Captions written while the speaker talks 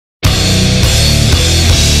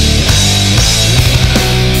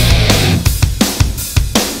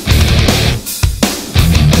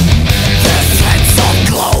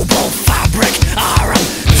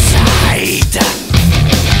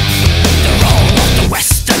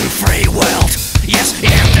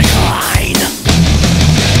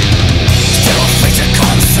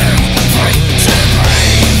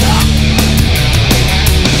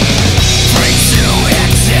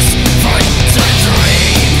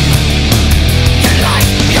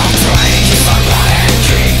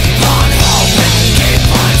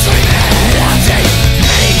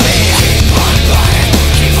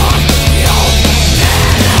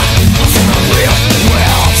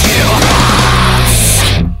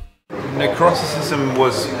Necroticism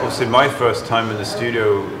was obviously my first time in the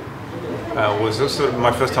studio. Was also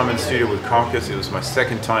my first time in the studio with Carcass. It was my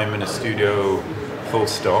second time in a studio, full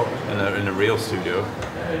stop, in a real studio,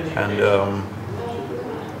 and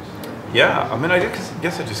yeah, I mean, I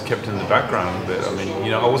guess I just kept in the background a bit. I mean, you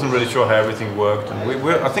know, I wasn't really sure how everything worked, and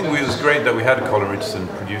I think it was great that we had Colin Richardson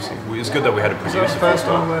producing. It was good that we had a producer. So the first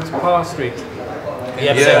one was Parr Street.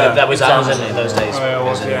 Yeah, yeah. That was Amazon in those days. Oh, yeah, it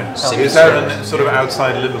was, yeah. It was out in, sort of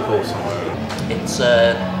outside Liverpool somewhere. It's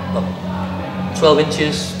 12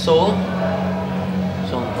 inches tall.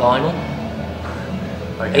 It's on vinyl.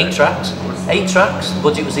 Okay. 8 tracks. 8 tracks. The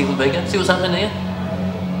budget was even bigger. See what's happening here?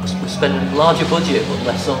 We're spending a larger budget but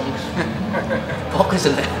less songs. Pop,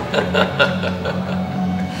 isn't it?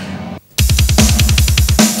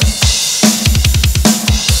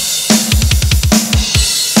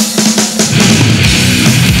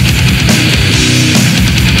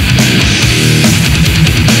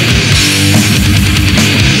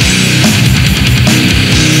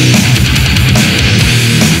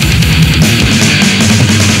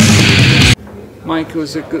 Mike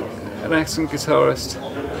was an excellent guitarist.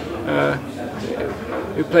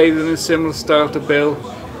 We played in a similar style to Bill,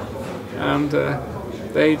 and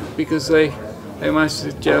because they managed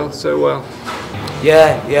to gel so well.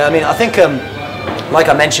 Yeah. I mean, I think, like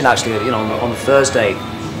I mentioned actually, you know, on Thursday,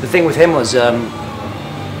 the thing with him was he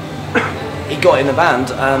got in the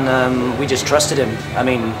band and we just trusted him. I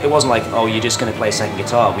mean, it wasn't like, oh, you're just going to play second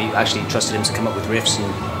guitar. We actually trusted him to come up with riffs,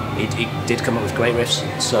 and he did come up with great riffs.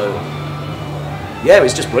 So. Yeah, it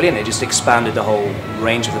was just brilliant. It just expanded the whole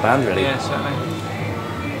range of the band, really. Yeah, certainly.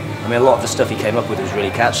 I mean, a lot of the stuff he came up with was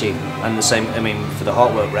really catchy, and the same. I mean, for the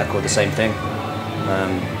Heartwork record, the same thing.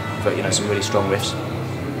 But you know, some really strong riffs.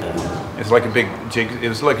 It's like a big it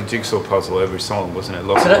was like a jigsaw puzzle every song, wasn't it?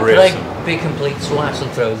 Lots of Could riffs. I be complete swat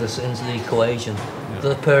and throw this into the equation? Yeah.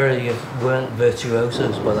 The pair of you weren't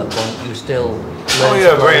virtuosos by that point. You were still learning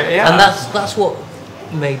to play. Yeah. And that's what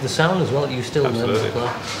made the sound as well. You still learned to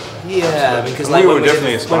play. Yeah, because like when we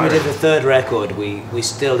did the third record, we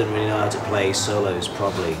still didn't really know how to play solos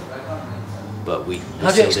properly, but we.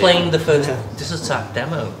 How do you explain the first Disattack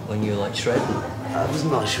demo when you were like shredding? I was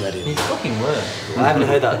not shredding. You fucking were. I haven't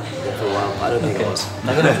heard that for a while. I don't think it was.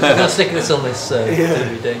 I'm gonna stick this on this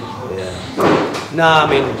DVD. Yeah. No, I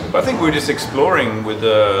mean. But I think we were just exploring with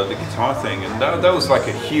the guitar thing, and that was like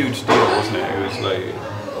a huge deal, wasn't it? It was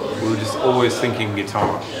like we were just always thinking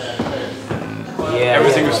guitar. Yeah,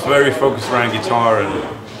 everything was very focused around guitar and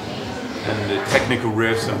the technical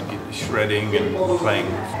riffs and shredding and playing.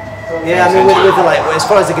 Yeah, I mean, with the, like, as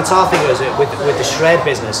far as the guitar thing goes, with the shred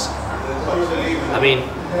business, I mean,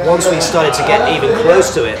 once we started to get even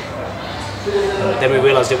close to it, then we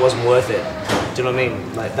realised it wasn't worth it. Do you know what I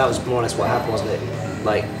mean? Like, that was more or less what happened, wasn't it?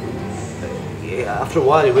 Like, after a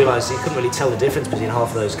while, you realised you couldn't really tell the difference between half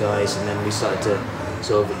of those guys, and then we started to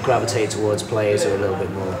sort of gravitate towards players who are a little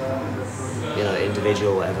bit more, you know,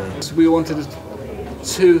 individual, whatever. So we wanted a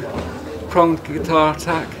two-pronged guitar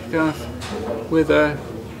attack, kind of, with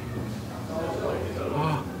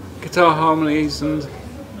guitar harmonies and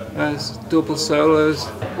double solos.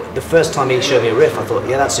 The first time he showed me a riff, I thought,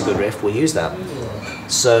 yeah, that's a good riff, we'll use that.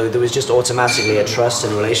 So there was just automatically a trust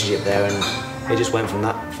and relationship there, and it just went from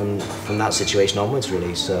that situation onwards,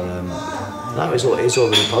 really. So no, it was all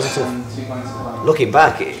really positive. Looking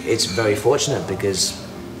back, it's very fortunate because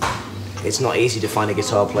it's not easy to find a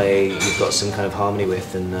guitar player you've got some kind of harmony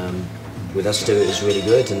with, and with us two it was really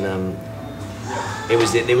good, and it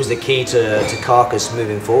was the key to Carcass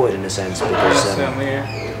moving forward in a sense, because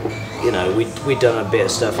you know, we'd done a bit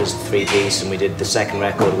of stuff as a 3-piece, and we did the second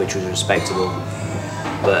record, which was respectable,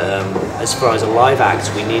 but as far as a live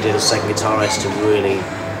act, we needed a second guitarist to really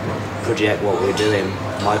project what we were doing.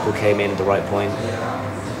 Michael came in at the right point.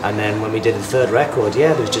 And then when we did the third record,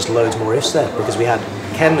 yeah, there was just loads more riffs there, because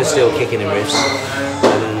Ken was still kicking in riffs,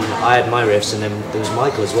 and then I had my riffs, and then there was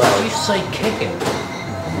Michael as well. You say kicking?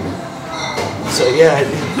 So yeah.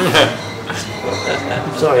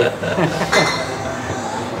 Sorry.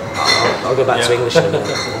 I'll go back to English in a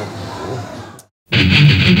minute.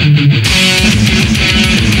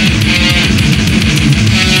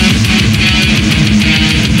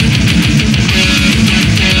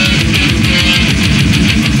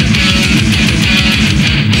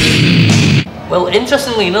 Well,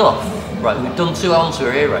 interestingly enough, right, we've done 2 albums for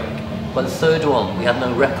Earache, but the third one we had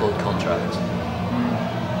no record contract,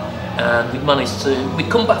 and we'd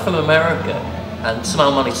come back from America and somehow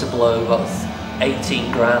managed to blow about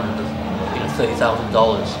 18 grand, you know,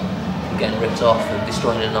 $30,000, from getting ripped off and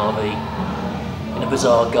destroying an RV in a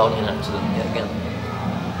bizarre Guardian accident yet again.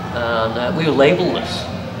 And we were labelless,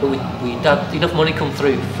 but we'd had enough money come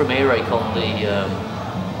through from Earache on the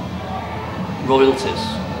royalties.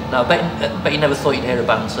 Now, I bet you never thought you'd hear a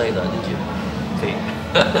band say that, did you?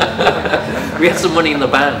 We had some money in the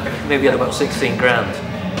bank, maybe had about 16 grand,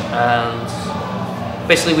 and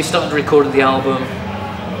basically we started recording the album,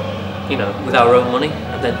 you know, with our own money,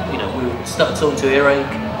 and then, you know, we started talking to Earache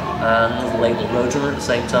and the label Roadrunner at the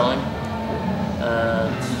same time,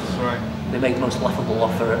 and That's right. they made the most laughable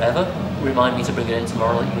offer ever. Remind me to bring it in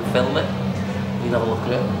tomorrow, you can film it, you can have a look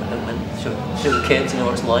at it, and then show the kids, you know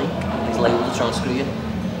what it's like, and these labels are trying to screw you.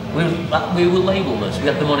 We were labelless, we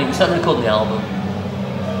had the money, we started recording the album,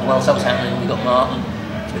 and whilst that was happening, we got Martin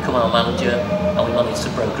to become our manager, and we managed to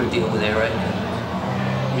broker a deal with Earache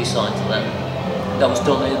and re-signed to them. That was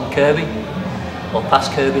done in Kirby, or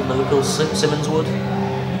past Kirby in Liverpool, Simmons Wood,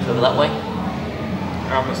 over that way.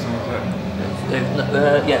 Amazon was it?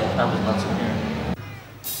 Yeah, Amazon, that's it. Yeah.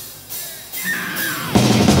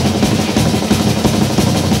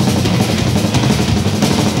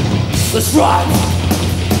 Let's ride!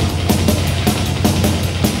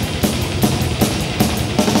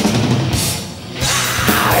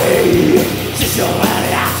 Just your man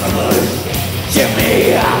afternoon,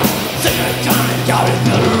 Jimmy, singing down and down in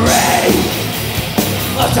the rain.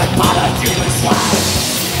 Let's take part of human swag.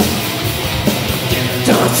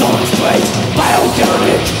 Dance on his face,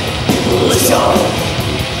 biogenic evolution.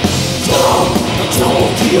 Come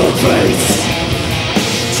to your dreams.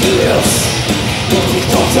 Tears, looking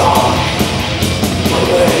torture. Come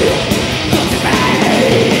to me.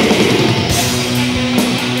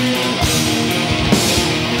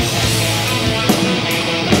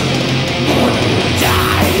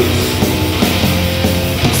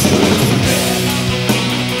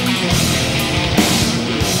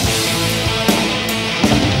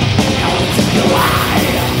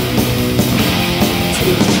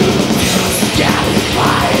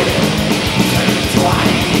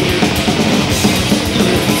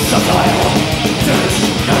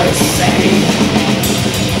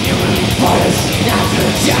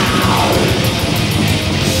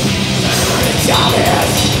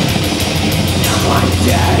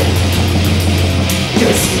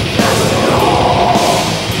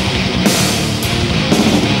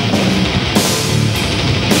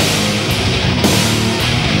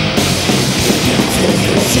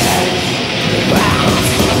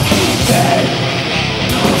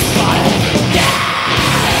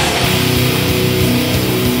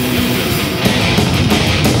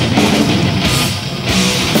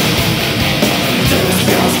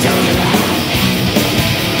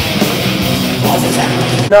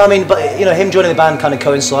 No, I mean, but you know, him joining the band kind of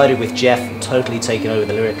coincided with Jeff totally taking over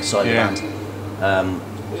the lyric side of the band.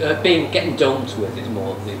 Getting dumped with is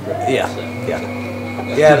more the Yeah,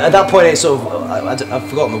 at that point, it's sort of, I've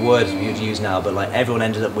forgotten the word you'd use now, but like everyone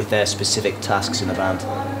ended up with their specific tasks in the band.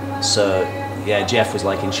 So yeah, Jeff was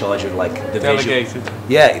like in charge of like the Delegated. visual.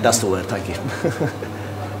 Yeah, that's the word. Thank you.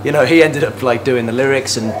 You know, he ended up like doing the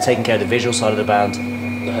lyrics and taking care of the visual side of the band.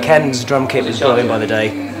 Ken's drum kit was brilliant by the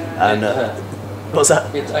day, and what's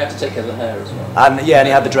that? I have to take care of the hair as well. And yeah, and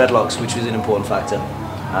he had the dreadlocks, which was an important factor.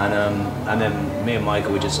 And then me and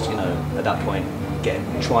Michael were just, you know, at that point,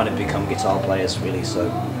 trying to become guitar players, really.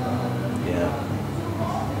 So yeah.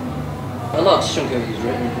 A lot of chunk of it was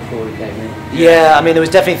written before he came in. Yeah, I mean, there was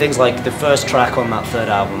definitely things like the first track on that third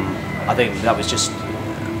album. I think that was just,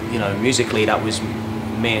 you know, musically, that was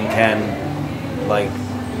me and Ken, like.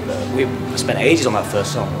 We spent ages on that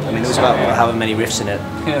first song. I mean, there was about however many riffs in it.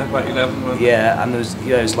 Yeah, about 11. Yeah, and there was, you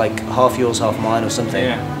know, it was like half yours, half mine, or something.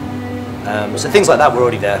 Yeah. So things like that were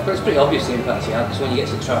already there. But it's pretty obvious the impact he had, because when you get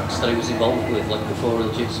to the tracks that he was involved with, like before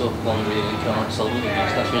the Jigsaw, Laundry, and Carcass,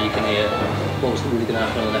 that's when you can hear what was really going to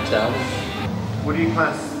happen on the next album. Would you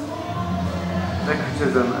class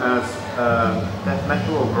Necrotism as death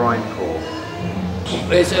metal or grindcore?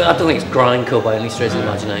 I don't think it's grindcore by any stretch of the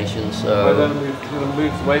imagination. So. But then we've kind of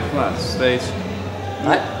moved away from that stage.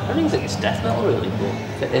 I don't even think it's death metal really,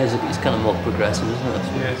 but it is. It's kind of more progressive, isn't it?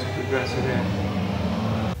 Yeah, it's progressive.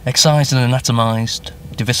 Yeah. Excised and anatomised,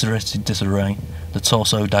 eviscerated disarray, the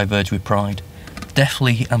torso diverged with pride.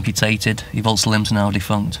 Deftly amputated, Evolt's limbs now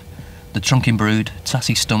defunct. The trunking brood,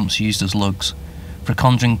 tassy stumps used as lugs. For a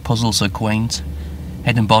conjuring puzzle so quaint,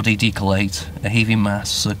 head and body decollate, a heaving mass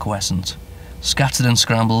so quiescent. Scattered and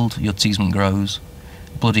scrambled, your teasement grows,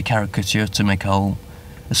 bloody caricature to make whole.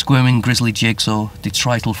 A squirming grisly jigsaw,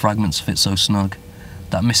 detrital fragments fit so snug,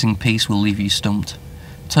 that missing piece will leave you stumped.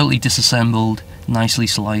 Totally disassembled, nicely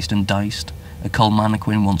sliced and diced, a cold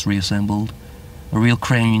mannequin once reassembled. A real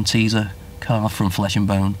cranium teaser, carved from flesh and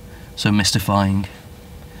bone, so mystifying.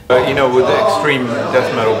 You know, with the extreme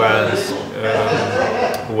death metal bands,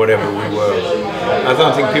 whatever we were. I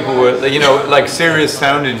don't think people were, you know, like serious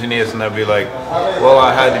sound engineers, and they'd be like, well,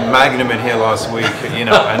 I had Magnum in here last week, you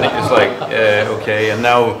know, and it was like, okay, and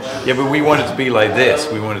now, yeah, but we want it to be like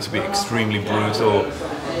this. We want it to be extremely brutal,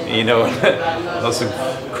 you know, lots of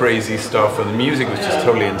crazy stuff, and the music was just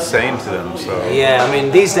totally insane to them. So yeah, I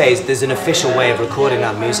mean, these days there's an official way of recording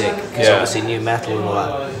that music, because obviously new metal and all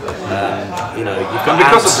that. You know, you've got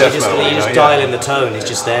amps, you just dial in the tone, it's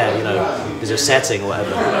just there, you know, there's a setting or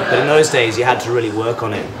whatever. But in those days you had to really work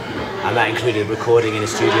on it, and that included recording in a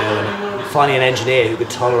studio and finding an engineer who could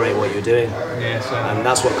tolerate what you were doing. And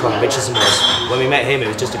that's what Colin Richardson was. When we met him, it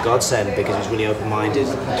was just a godsend, because he was really open-minded.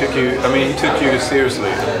 He took you seriously.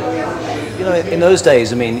 You know, in those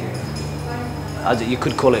days, I mean, you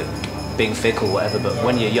could call it being fickle or whatever, but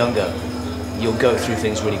when you're younger, you'll go through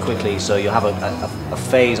things really quickly, so you'll have a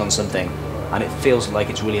phase on something, and it feels like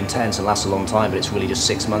it's really intense and lasts a long time, but it's really just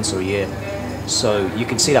 6 months or a year. So you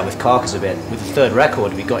can see that with Carcass a bit. With the third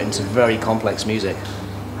record, we got into very complex music.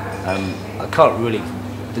 I can't really,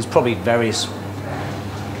 there's probably various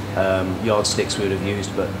yardsticks we would have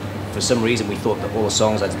used, but for some reason we thought that all the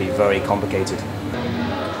songs had to be very complicated.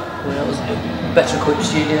 Well, it was a better equipped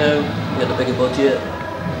studio, we had a bigger budget,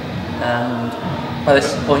 and by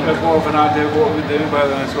this point... We had more of an idea of what we were doing by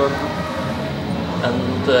then as well.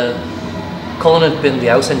 And Colin had been the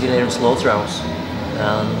house engineer in Slaughterhouse,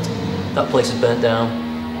 and that place had burnt down,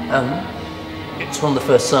 and it's one of the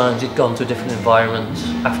first times he'd gone to a different environment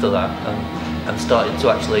after that, and started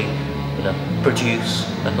to actually, you know, produce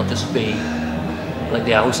and not just be like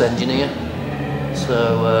the house engineer.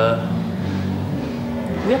 So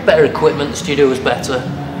we had better equipment, the studio was better.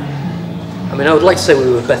 I mean, I would like to say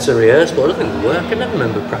we were better rehearsed, but I don't think we were. I can never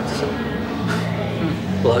remember practicing.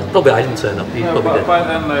 Well, probably I didn't turn up, you probably did. By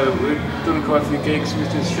then though, we'd done quite a few gigs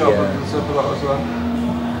with his shop and stuff a lot as well.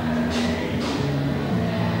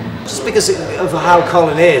 Just because of how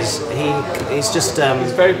Colin is, he's just...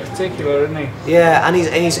 he's very particular, isn't he? Yeah, and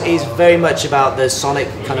he's very much about the sonic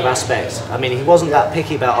kind of aspect. I mean, he wasn't that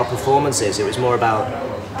picky about our performances, it was more about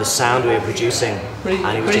the sound we were producing,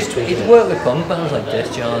 and he was just tweaking it. He'd worked with punk bands like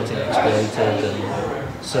Discharge and Exploited,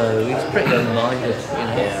 and so he was pretty open-minded, you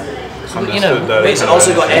know. Yeah. So, you know, but he's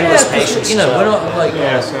also got endless patience. You know, we're not like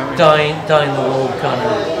dying the world kind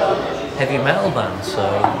of heavy metal band, so...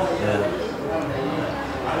 Yeah.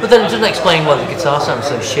 But then it doesn't explain why the guitar sounds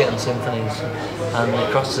so shit on symphonies and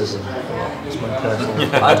necroticism. Well, it's my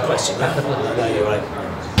personal... I'd question that. No, you're right.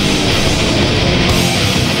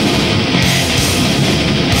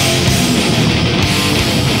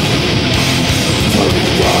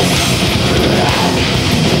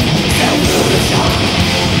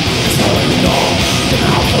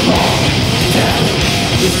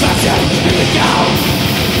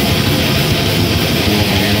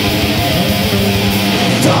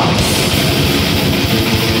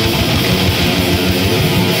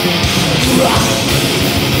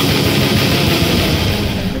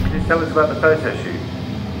 Tell us about the photo shoot.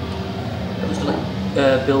 It was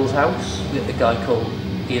like Bill's house with a guy called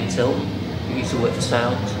Ian Tilton, who used to work for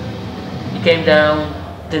Sound. He came down,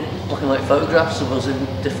 did black and white photographs of us in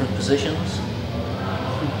different positions.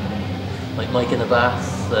 Like Mike in the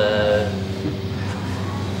bath,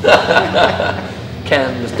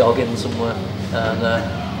 Ken was dogging somewhere,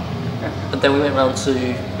 and then we went round to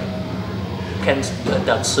Ken's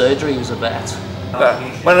dad's surgery. He was a vet.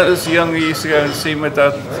 When I was young, we used to go and see my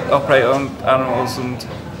dad operate on animals, and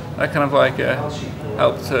that kind of like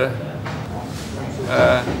helped to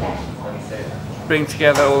bring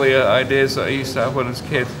together all the ideas that I used to have when I was a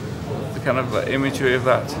kid. The kind of imagery of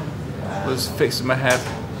that was fixed in my head.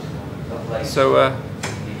 So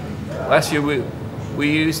last year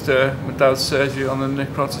we used my dad's surgery on the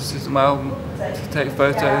necroticism album to take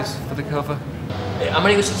photos for the cover. I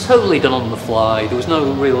mean, it was totally done on the fly. There was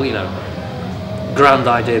no real, you know, grand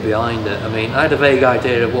idea behind it. I mean, I had a vague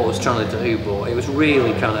idea of what I was trying to do, but it was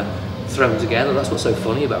really kind of thrown together. That's what's so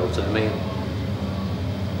funny about it. I mean,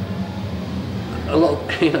 a lot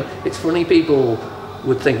of, you know, it's funny, people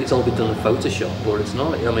would think it's all been done in Photoshop, but it's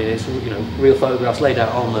not. I mean, it's, you know, real photographs laid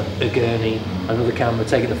out on a gurney, another camera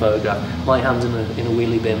taking the photograph, my hand's in a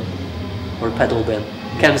wheelie bin or a pedal bin,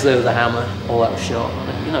 Ken's there with a hammer, all that was shot.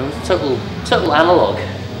 You know, total analogue.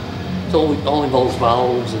 It all involves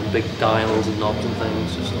valves and big dials and knobs and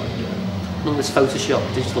things, just like, you know, none of this Photoshop,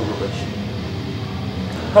 digital rubbish.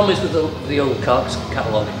 The problem is with the old Carcass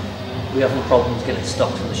catalogue, we have problems getting it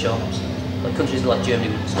stocked in the shops. Like countries like Germany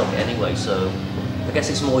wouldn't stock it anyway, so I guess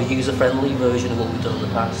it's a more user-friendly version of what we've done in the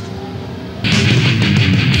past.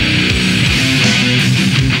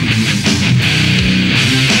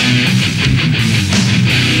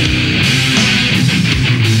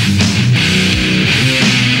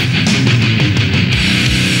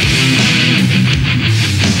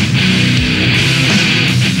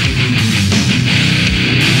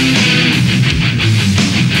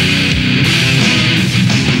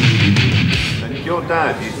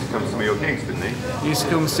 to come to some of your gigs, didn't he? He used to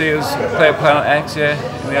come see us play at Planet X, yeah,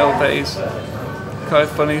 in the old days. Quite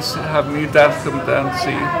funny having your dad come down to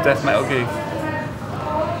see a death metal gig.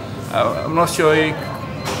 I'm not sure he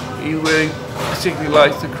really particularly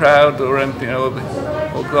liked the crowd or anything, or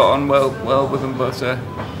got on well with them, but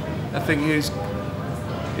I think his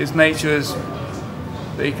nature is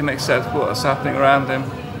that he can accept what's happening around him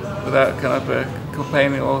without kind of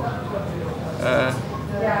complaining or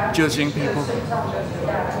judging people.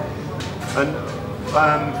 And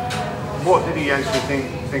what did he actually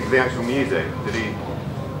think of the actual music? Did he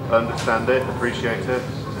understand it, appreciate it?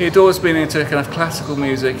 He'd always been into kind of classical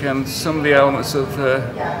music, and some of the elements of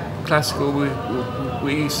classical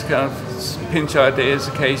we used to kind of pinch ideas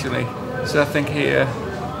occasionally. So I think he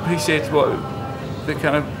appreciated what the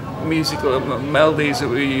kind of musical melodies that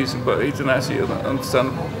we were using, but he didn't actually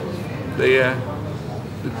understand the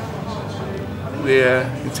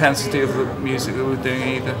intensity of the music that we were doing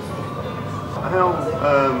either. How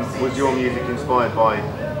was your music inspired by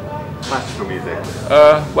classical music?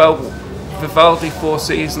 Well, Vivaldi Four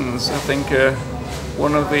Seasons, I think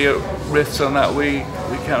one of the riffs on that we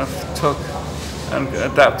kind of took and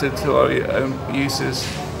adapted to our own uses,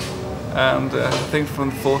 and I think from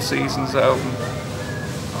the Four Seasons album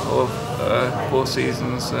or Four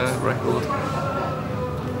Seasons record.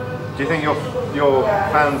 Do you think your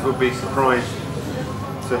fans would be surprised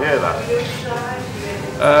to hear that?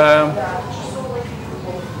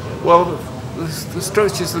 Well, the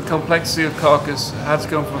structures, the complexity of Carcass had to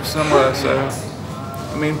come from somewhere. So,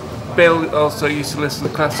 I mean, Bill also used to listen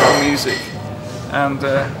to classical music, and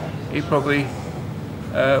he probably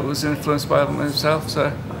was influenced by them himself.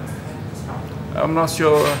 So, I'm not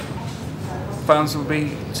sure fans will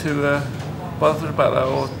be too bothered about that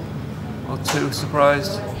or too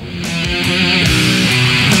surprised.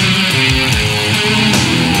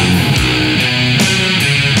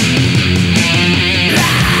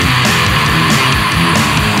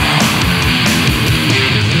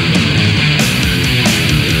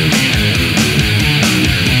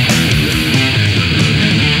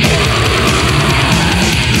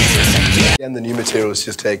 And the new material is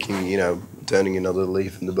just taking, turning another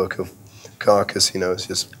leaf in the book of Carcass. It's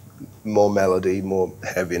just more melody, more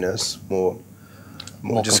heaviness, more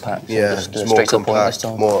just compact. Yeah, just more straight to the point compact, this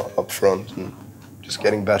time. more upfront, and just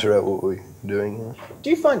getting better at what we're doing. Yeah. Do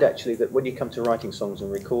you find actually that when you come to writing songs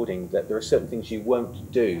and recording, that there are certain things you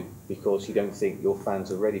won't do because you don't think your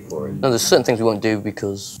fans are ready for it? No, there's certain things we won't do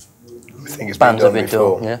because We think it's bands have been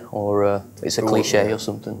before. done, yeah, or it's a cliche or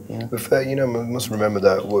something. Yeah. But we must remember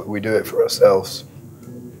that we do it for ourselves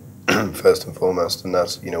first and foremost, and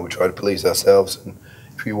that's we try to police ourselves. And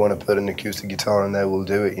if we want to put an acoustic guitar in there, we'll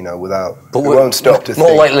do it. Without. But we won't stop to think.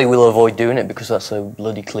 More likely, we'll avoid doing it because that's so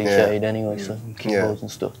bloody cliched anyway. So keyboards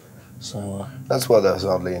and stuff. So that's why there's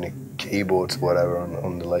hardly any keyboards or whatever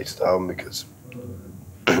on the latest album, because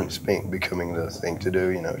it's becoming the thing to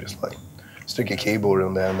do. Just like stick a keyboard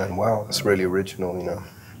on there, and then wow, that's really original. And I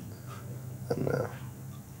don't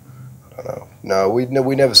know. No,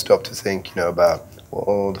 we never stop to think. About.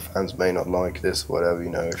 Well, the fans may not like this, or whatever.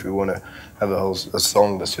 If we want to have a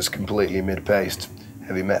song that's just completely mid-paced,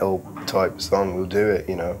 heavy metal type song, we'll do it.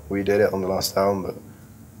 We did it on the last album, but.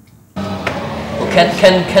 Well,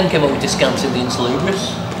 Ken came up with Descanting the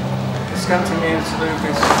Insalubris. Descanting the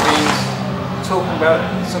Insalubris means talking about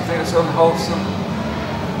something that's unwholesome,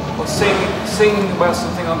 or singing about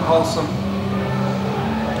something unwholesome.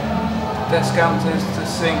 Descant is to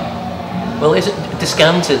sing. Well, is it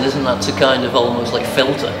descanting? Isn't that to kind of almost like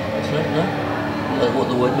filter? Isn't it? No? Is that what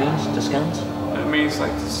the word means? Descant? It means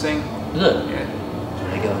like to sing. Is it? Yeah.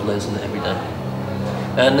 There you go. I learn something every day.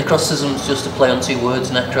 And necroticism's just a play on two words.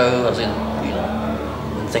 Necro, as in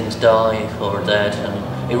when things die or are dead,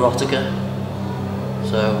 and erotica.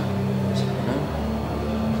 So,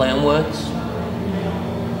 play on words.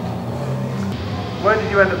 Where did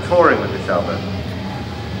you end up touring with this album?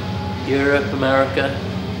 Europe, America.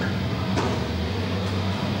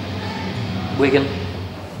 Wigan.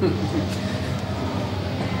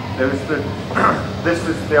 This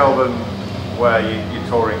was the album where your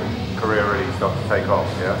touring career really started to take off,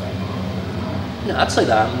 yeah? No, I'd say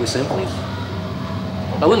that happened with Symphonies.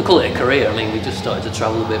 I wouldn't call it a career. I mean, we just started to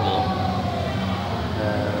travel a bit more.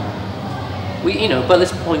 By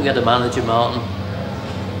this point we had a manager, Martin.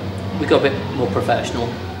 We got a bit more professional.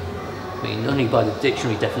 I mean, only by the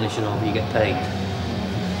dictionary definition of you get paid.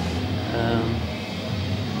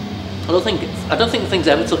 I don't think things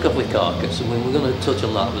ever took up with Carcass. I mean, we're going to touch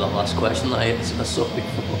on that with that last question that I saw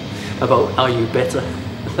before about are you bitter?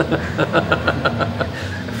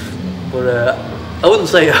 But I wouldn't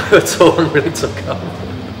say our tour really took up.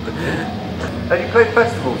 Had you played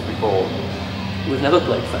festivals before? We've never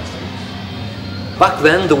played festivals. Back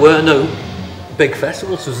then there were no big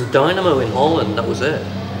festivals. There was a Dynamo in Holland, that was it.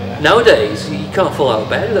 Nowadays you can't fall out of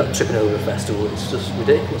bed without tripping over a festival. It's just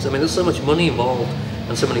ridiculous. I mean, there's so much money involved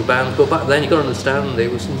and so many bands, but back then you got to understand it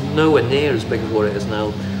was nowhere near as big as what it is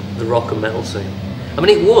now, the rock and metal scene. I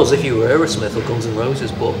mean, it was if you were Aerosmith or Guns N'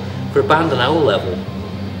 Roses, but for a band on our level,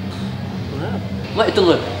 might have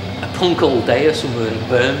done a punk all day or somewhere in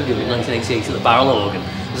Birmingham in 1988 at the Barrel Organ.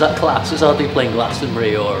 Was that class? It's hardly playing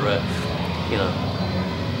Glastonbury or, you know,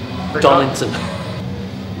 Donington.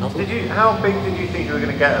 How big did you think you were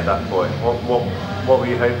going to get at that point? What were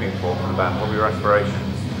you hoping for from the band? What were your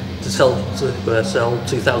aspirations? To sell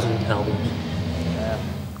 2,000 albums.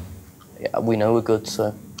 Yeah, we know we're good.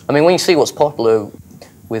 So, I mean, when you see what's popular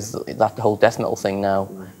with that whole death metal thing now,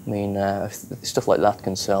 I mean, if stuff like that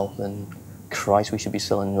can sell, then Christ, we should be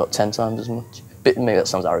selling about 10 times as much. But maybe that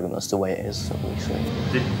sounds arrogant. That's the way it is.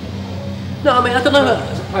 No, I mean, I don't know.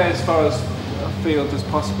 To play as far as afield as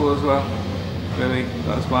possible as well. Really,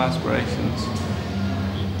 that's my aspirations.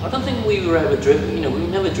 I don't think we were ever driven, you know, we were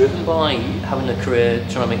never driven by having a career,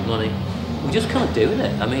 trying to make money. We were just kind of doing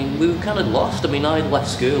it. I mean, we were kind of lost. I mean, I had left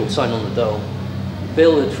school, signed on the dole.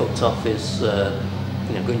 Bill had fucked off his, you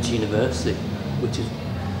know, going to university, which is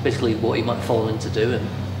basically what he might have fallen into doing.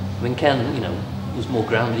 I mean, Ken, you know, was more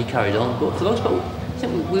grounded, he carried on, but for the most part, I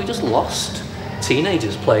think we were just lost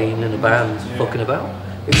teenagers playing in a band, fucking about.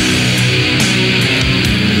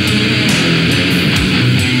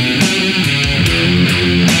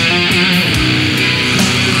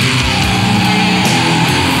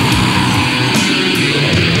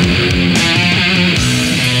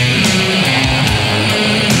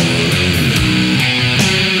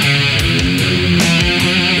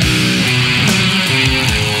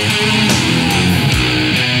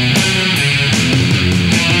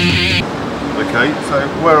 Okay, so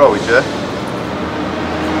where are we, Jeff?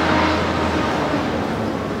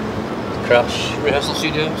 Crash rehearsal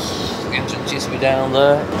studios. The entrance used to be down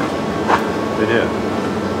there. In here?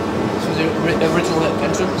 This was the original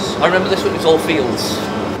entrance. I remember this one, it was all fields.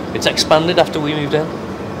 It's expanded after we moved in.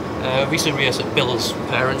 Recently rehearsed at Bill's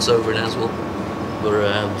parents over in Aswell,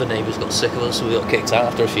 where the neighbours got sick of us, so we got kicked out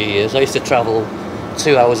after a few years. I used to travel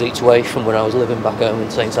 2 hours each way from where I was living back home in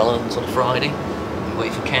St Helens on a Friday.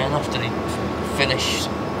 Wait for Ken after he finished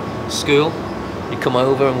school. He'd come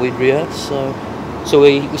over and we'd rehearse. So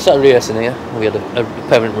we started rehearsing here. We had a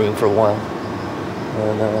permanent room for a while,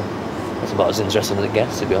 and that's about as interesting as it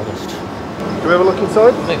gets, to be honest. Do we have a look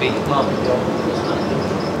inside? Maybe Mark. To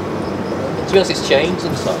be honest, it's changed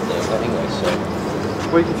inside there anyway. So.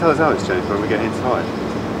 Well, you can tell us how it's changed when we get inside.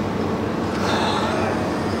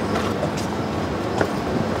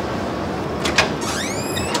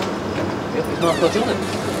 Is Mark or John?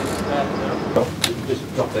 Just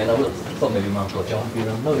drop in. I thought maybe Mark or John would be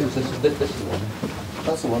around. No, it was this is the one.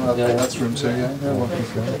 That's the one. Okay, yeah, that's room 2. Yeah, welcome.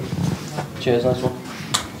 Cheers, nice one.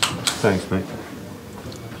 Thanks, mate.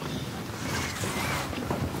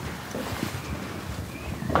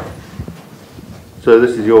 So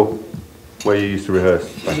this is where you used to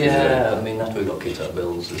rehearse? Yeah, I mean, after we got kicked out of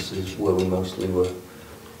Bill's, this is where we mostly were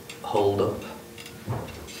holed up.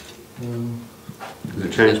 Has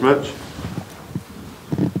it changed much?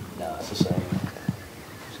 No, it's the same.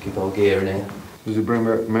 Just keep our gear in here. Does it bring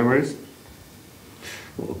back memories?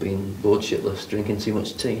 We've been bored shitless, drinking too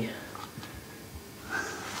much tea.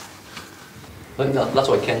 I think that's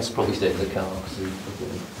why Ken's probably stayed in the car, because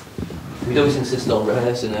we'd always insist on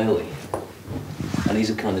rehearsing early. And he's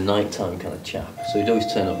a kind of nighttime kind of chap, so he'd always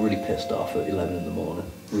turn up really pissed off at 11 in the morning,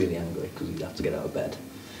 really angry, because he'd have to get out of bed.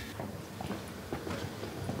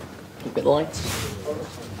 A bit light.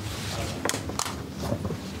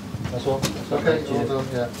 That's one. Okay, well done,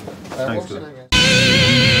 yeah. Thanks, what's your name again?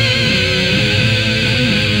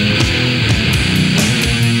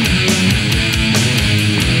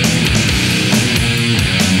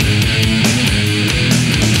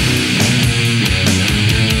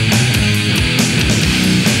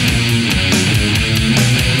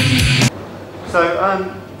 So,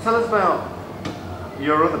 tell us about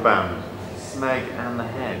your other band, Smeg and the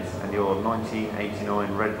Heads, and your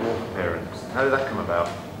 1989 Red Dwarf appearance. How did that come about?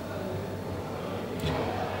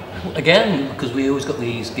 Again, because we always got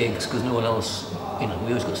these gigs, because no one else, you know,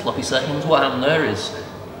 we always got sloppy seconds. What happened there is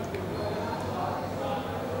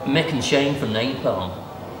Mick and Shane from Napalm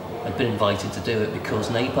had been invited to do it because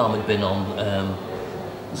Napalm had been on,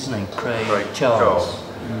 what's his name, Craig Charles.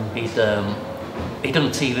 He'd done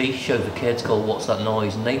a TV show for kids called What's That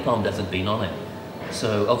Noise, and Napalm Death had been on it.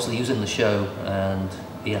 So obviously he was in the show and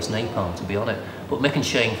he asked Napalm to be on it. But Mick and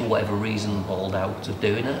Shane, for whatever reason, balled out of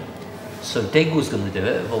doing it. So Dig was going to do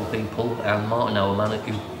it, of all people, and Martin, our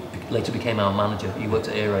manager, who later became our manager, he worked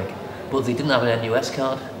at Earache, but they didn't have an NUS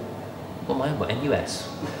card. What am I on about? NUS?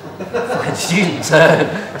 Fucking student.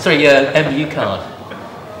 Sorry, MU card.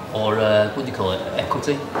 Or, what do you call it?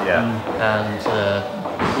 Equity. Yeah. And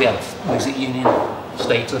we had music union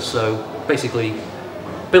status, so basically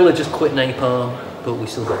Bill had just quit Napalm, but we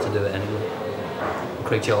still got to do it anyway.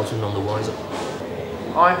 Craig Charles was none the wiser.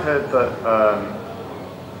 I've heard that,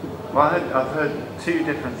 well, I've heard two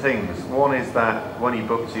different things. One is that when he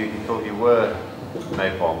booked you, he thought you were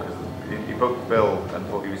Napalm, because he booked Bill and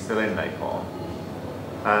thought he was still in Napalm.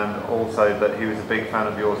 And also that he was a big fan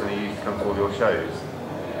of yours and he used to come to all your shows.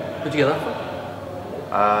 Where'd you get that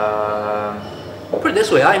from? Put it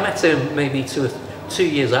this way, I met him maybe 2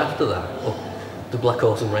 years after that, or the Black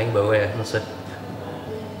Horse and Rainbow here, and I said,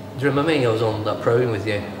 do you remember me? I was on that programme with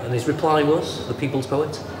you. And his reply was, the People's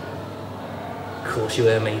Poet. Of course you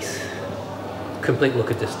were, mate. Complete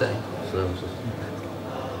look of disdain.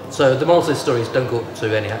 So the moral of this story is don't go up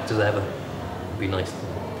to any actors ever. It'd be nice.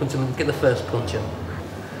 Punch them, get the first punch in.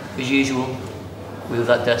 As usual, we were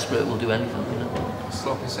that desperate, we'll do anything, you know.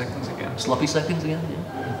 Sloppy seconds again. Sloppy seconds again, yeah.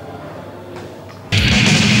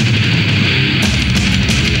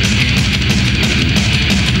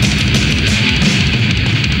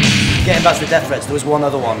 Getting back to the death threats, there was one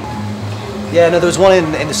other one. Yeah, no, there was one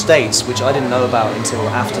in the States, which I didn't know about until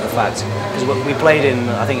after the fact. Because we played in,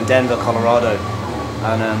 I think, in Denver, Colorado.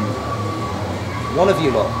 And one of you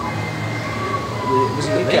lot, was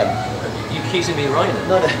it you, Ken? You accusing me of writing it?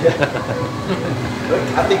 No, no.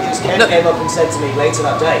 I think it was Ken came up and said to me later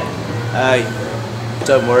that day,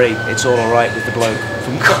 don't worry, it's all alright with the bloke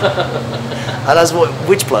from and that's what,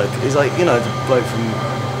 which bloke? He's like, you know, the bloke from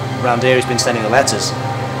around here who's been sending the letters.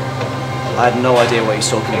 I had no idea what he's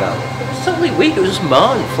talking about. It was totally weak. It was just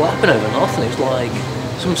Martin flapping over nothing. It was like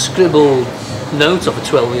some scribbled note of a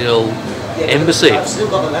 12-year-old embassy. I've still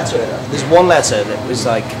got the letter. There's one letter that was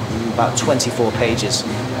like about 24 pages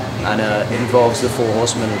and it involves the 4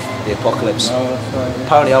 horsemen of the apocalypse. Oh, that's right.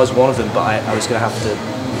 Apparently I was one of them, but I was going to have to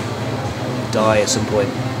die at some point.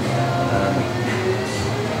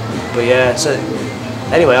 But yeah, so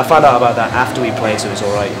anyway, I found out about that after we played, so it was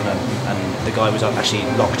alright, you know, and the guy was actually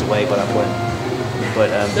locked away by that point. But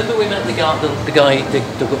remember we met the guy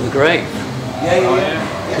dug up the grave?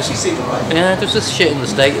 Yeah, she seemed alright. Yeah, there's this shit in the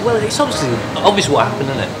state. Well, it's obvious what happened,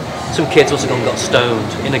 isn't it? Some kids must have got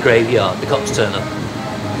stoned in a graveyard, the cops turn up,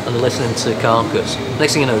 and they're listening to Carcass.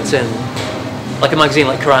 Next thing you know, it's in, like a magazine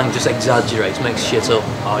like Kerrang just exaggerates, makes shit up.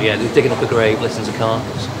 Oh yeah, they're digging up a grave, listening to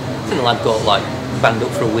Carcass. I think the lad got like banged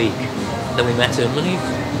up for a week. Then we met him and he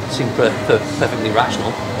seemed perfectly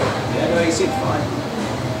rational. Yeah, no, he seemed fine.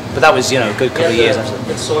 But that was, you know, a good couple of years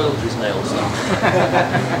after. It soiled his nails though.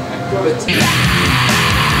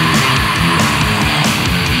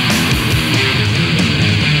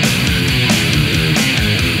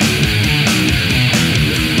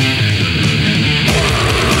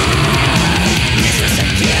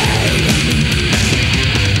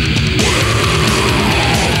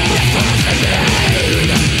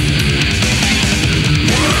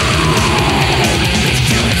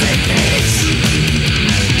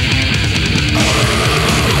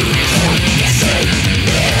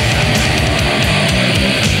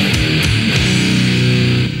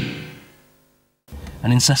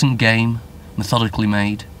 An incessant game, methodically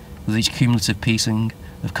made, with each cumulative piecing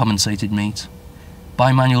of commentated meat.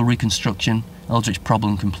 Bimanual reconstruction, eldritch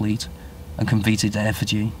problem complete, and converted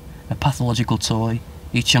effigy, a pathological toy,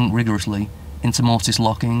 each chunk rigorously, inter mortis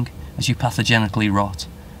locking, as you pathogenically rot.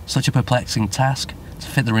 Such a perplexing task, to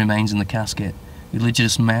fit the remains in the casket,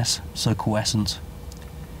 religious mess, so quiescent.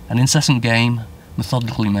 An incessant game,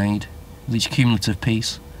 methodically made, with each cumulative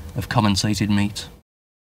piece of commentated meat.